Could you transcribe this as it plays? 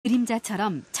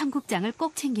그림자처럼 청국장을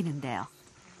꼭 챙기는데요.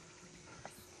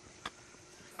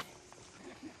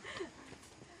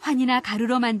 환이나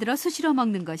가루로 만들어 수시로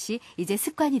먹는 것이 이제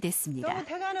습관이 됐습니다. 너무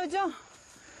태가 늦어.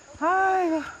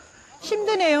 아이고,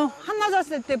 힘드네요.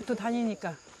 한낮았을 때부터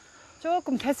다니니까.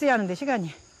 조금 됐어야 하는데,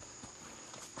 시간이.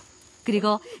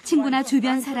 그리고 친구나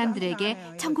주변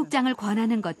사람들에게 청국장을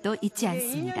권하는 것도 잊지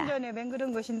않습니다. 2년 전에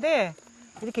맹그런 것인데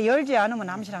이렇게 열지 않으면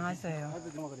암시랑 안 써요.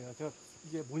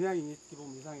 이게 모양이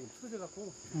기본 이상이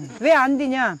틀어져갖고. 왜 안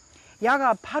되냐?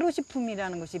 야가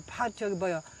발효식품이라는 것이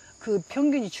그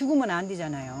병균이 죽으면 안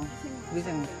되잖아요.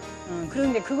 위생.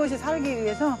 그런데 그것이 살기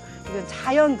위해서 이건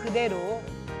자연 그대로.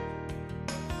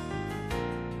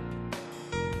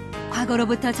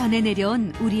 과거로부터 전해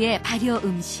내려온 우리의 발효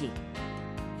음식.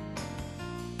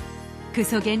 그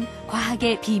속엔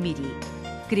과학의 비밀이,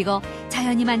 그리고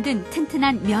자연이 만든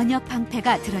튼튼한 면역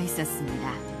방패가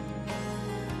들어있었습니다.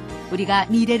 우리가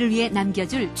미래를 위해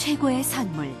남겨줄 최고의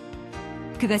선물.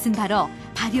 그것은 바로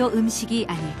발효 음식이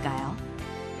아닐까요?